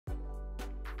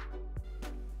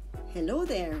Hello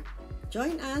there!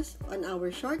 Join us on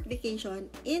our short vacation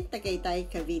in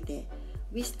Tagaytay, Cavite.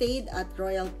 We stayed at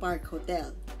Royal Parc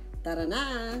Hotel. Tara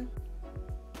na!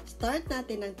 Start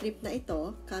natin ang trip na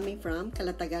ito coming from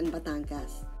Calatagan,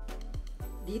 Batangas.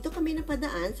 Dito kami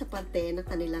napadaan sa parte ng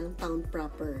kanilang town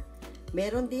proper.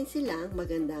 Meron din silang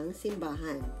magandang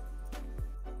simbahan.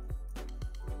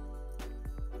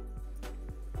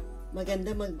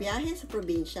 Maganda magbiyahe sa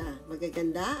probinsya.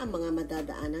 Magaganda ang mga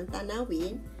madadaanang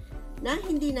tanawin na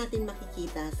hindi natin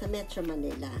makikita sa Metro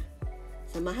Manila.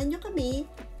 Samahan nyo kami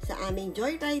sa aming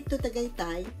joyride to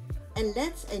Tagaytay and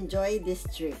let's enjoy this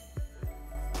trip.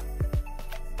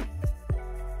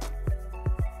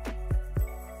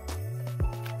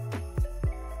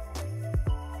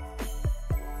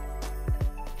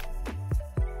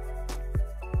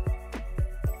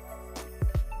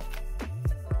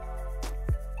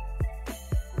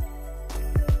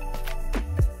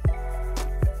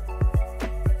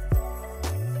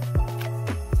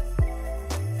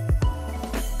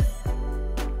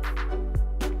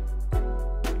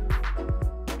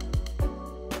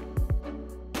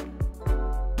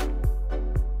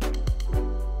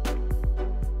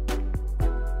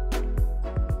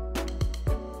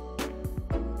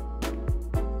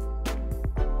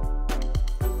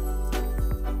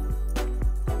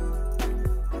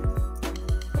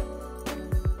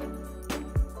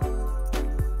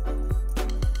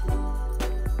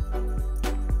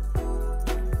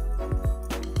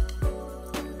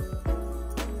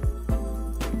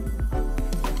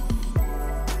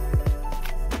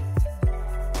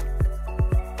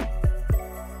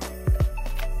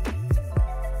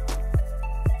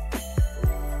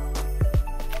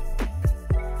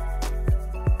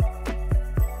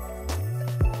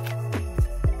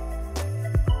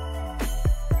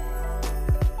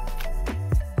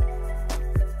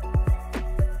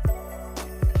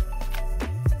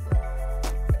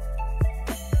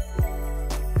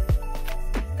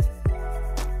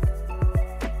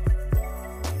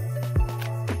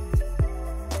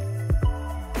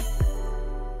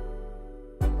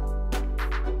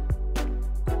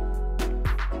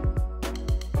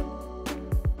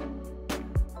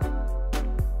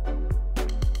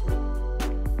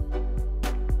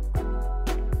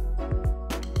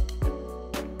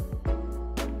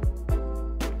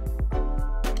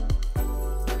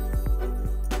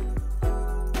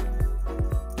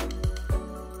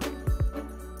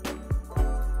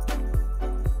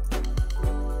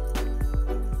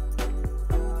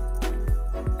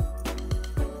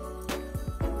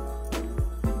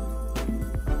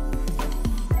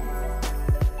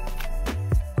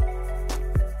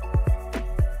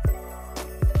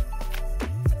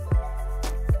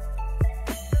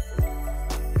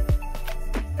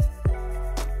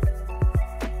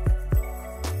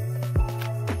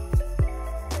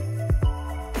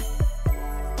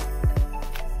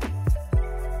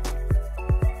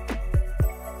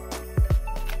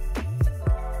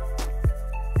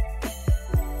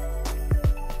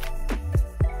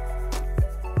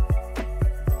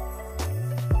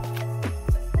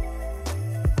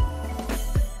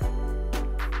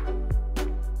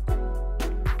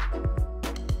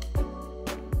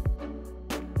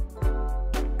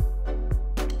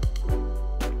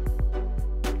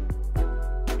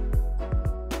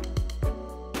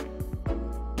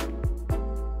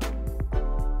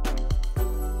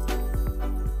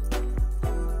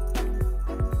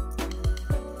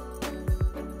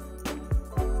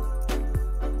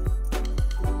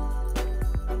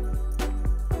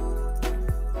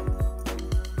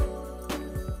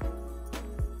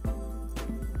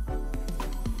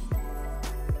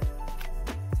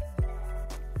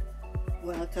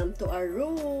 Welcome to our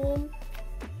room!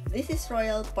 This is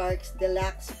Royal Parc's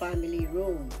DeLuxe Family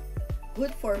Room.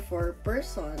 Good for 4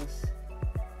 persons.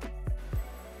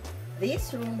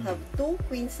 This room have 2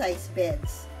 queen-size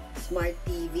beds, smart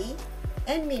TV,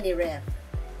 and mini ref.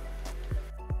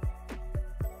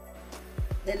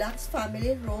 DeLuxe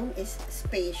Family Room is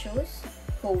spacious,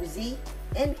 cozy,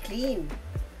 and clean.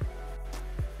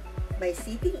 May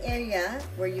seating area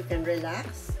where you can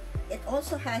relax. It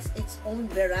also has its own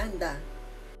veranda.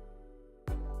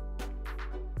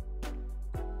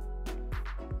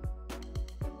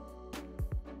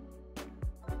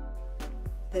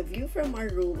 The view from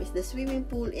our room is the swimming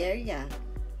pool area.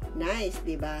 Nice,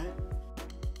 di ba?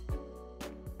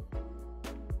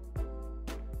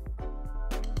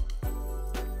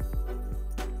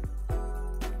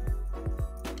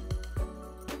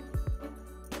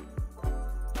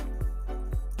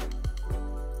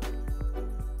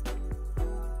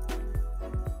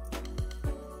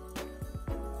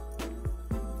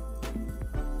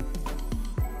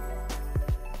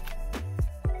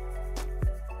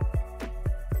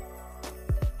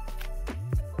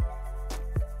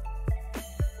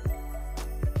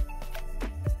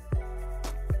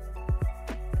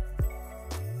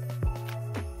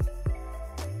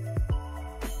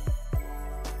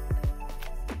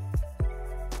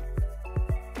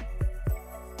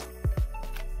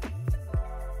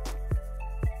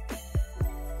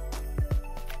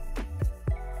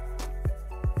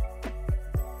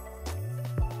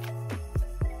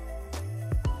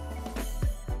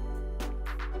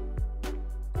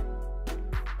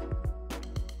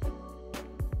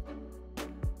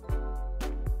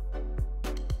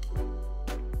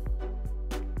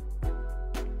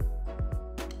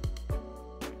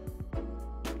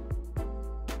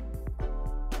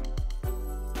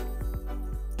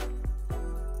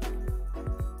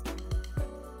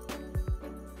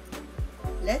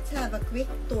 let's have a quick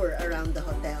tour around the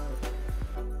hotel.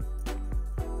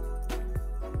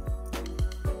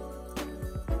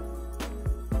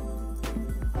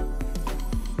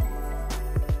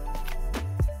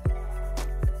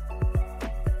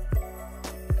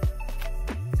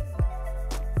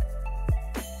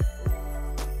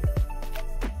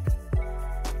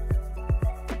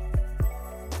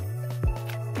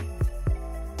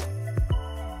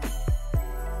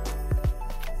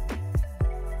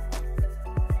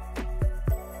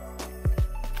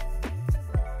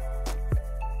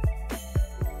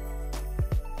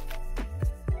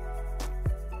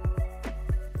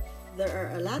 There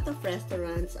are a lot of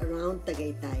restaurants around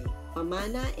Tagaytay.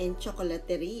 Pamana and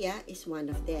Chocolateria is one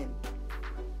of them.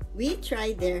 We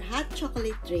tried their hot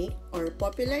chocolate drink, or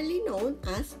popularly known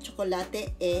as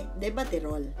Chocolate de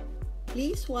Baterol.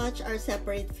 Please watch our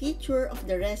separate feature of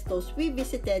the restos we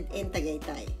visited in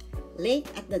Tagaytay. Link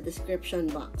at the description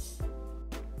box.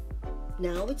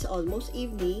 Now it's almost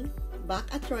evening, back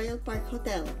at Royal Parc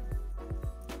Hotel.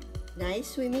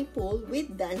 Nice swimming pool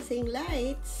with dancing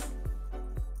lights.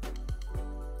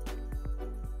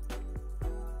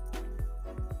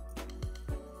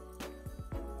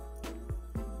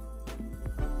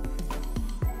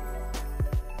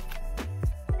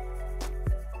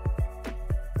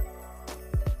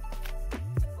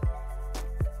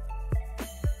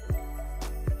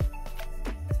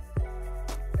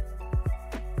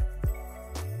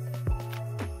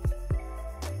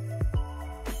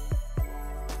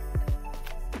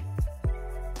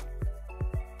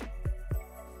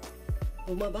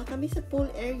 Bumaba kami sa pool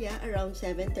area around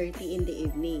 7:30 in the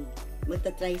evening.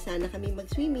 Magta-try sana kami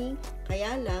mag-swimming,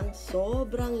 kaya lang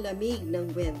sobrang lamig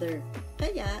ng weather.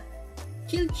 Kaya,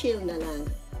 chill-chill na lang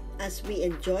as we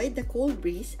enjoyed the cool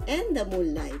breeze and the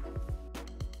moonlight.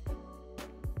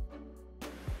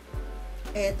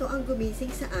 Eto ang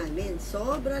gumising sa amin,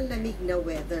 sobrang lamig na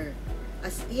weather.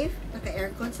 As if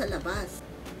naka-aircon sa labas.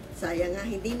 Sayang nga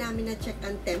hindi namin na-check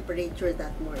ang temperature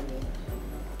that morning.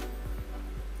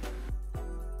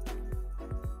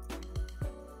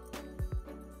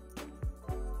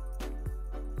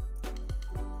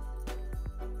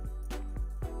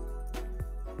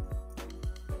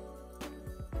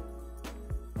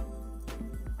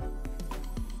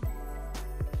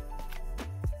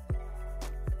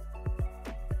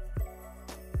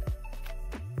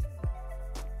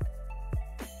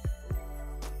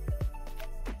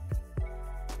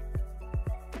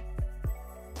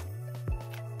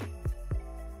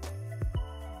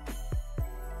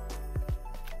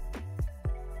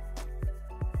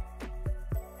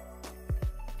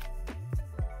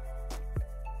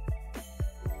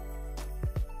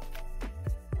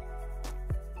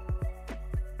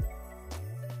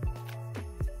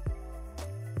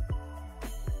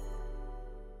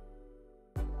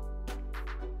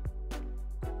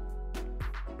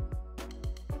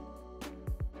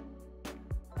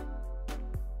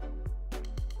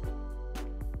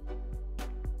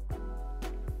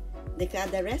 The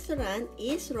Kada restaurant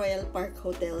is Royal Parc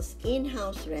Hotel's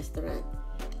in-house restaurant.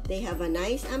 They have a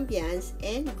nice ambience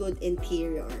and good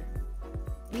interior.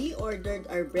 We ordered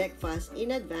our breakfast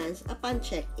in advance upon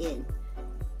check-in.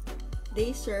 They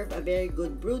serve a very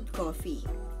good brewed coffee.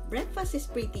 Breakfast is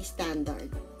pretty standard.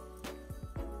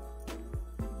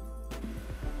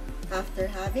 After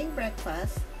having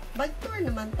breakfast, mag-tour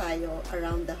naman tayo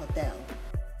around the hotel.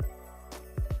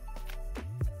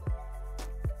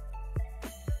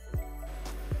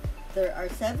 There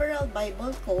are several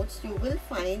Bible quotes you will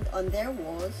find on their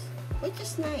walls, which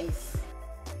is nice.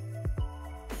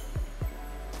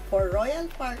 For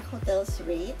Royal Parc Hotel's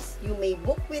rates, you may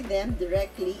book with them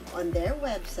directly on their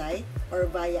website or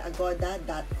via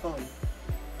agoda.com.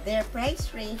 Their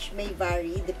price range may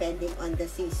vary depending on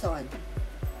the season.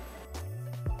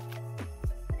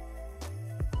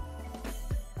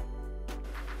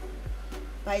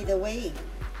 By the way,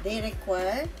 they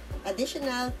require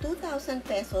additional 2,000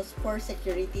 pesos for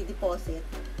security deposit,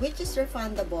 which is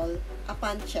refundable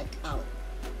upon checkout.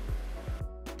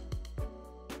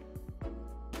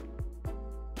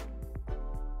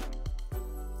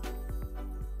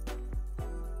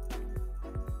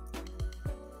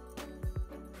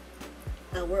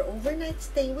 Our overnight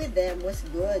stay with them was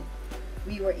good.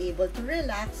 We were able to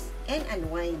relax and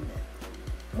unwind.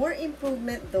 More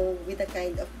improvement though with the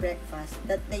kind of breakfast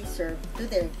that they serve to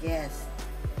their guests.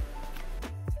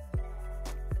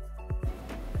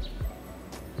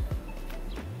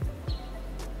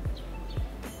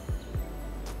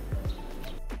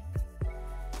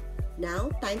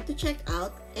 Now, time to check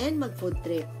out and mag-food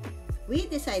trip. We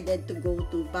decided to go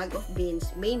to Bag of Beans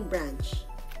main branch.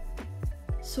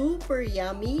 Super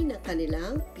yummy na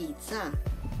kanilang pizza.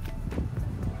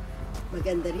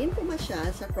 Maganda rin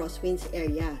pumasyal sa Crosswinds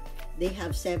area. They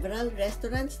have several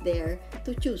restaurants there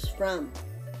to choose from.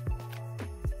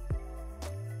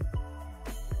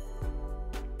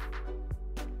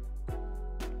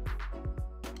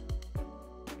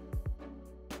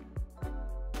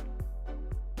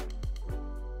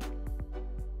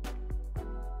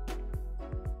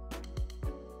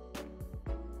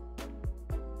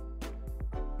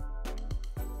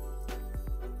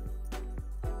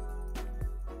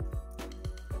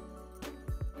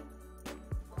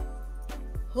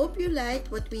 Hope you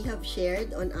liked what we have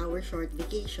shared on our short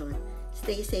vacation.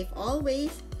 Stay safe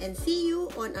always and see you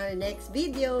on our next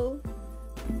video.